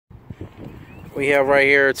We have right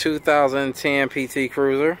here a 2010 PT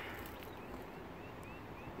Cruiser,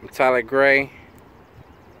 metallic gray,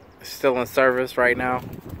 still in service right now,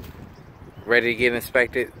 ready to get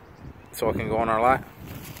inspected so it can go on our lot.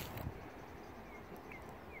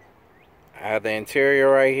 I have the interior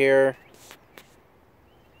right here.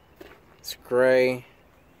 It's gray,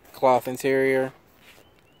 cloth interior.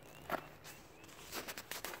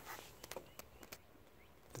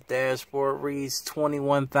 The dashboard reads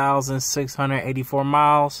 21,684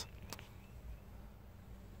 miles.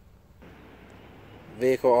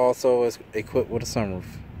 Vehicle also is equipped with a sunroof.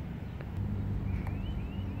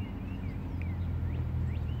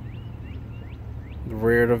 The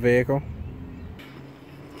rear of the vehicle.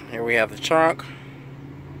 Here we have the trunk.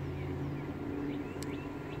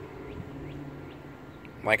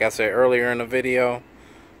 Like I said earlier in the video,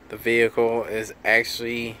 the vehicle is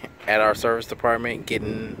actually at our service department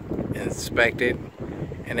getting inspected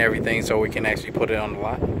and everything so we can actually put it on the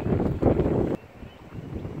lot.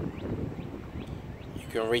 You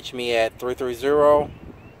can reach me at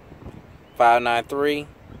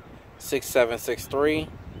 330-593-6763.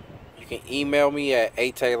 You can email me at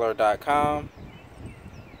ataylor.com.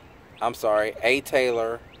 I'm sorry,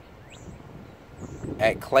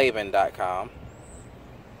 ataylor@klaben.com.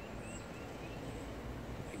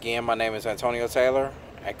 Again, my name is Antonio Taylor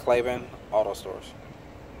at Klaben Auto Stores.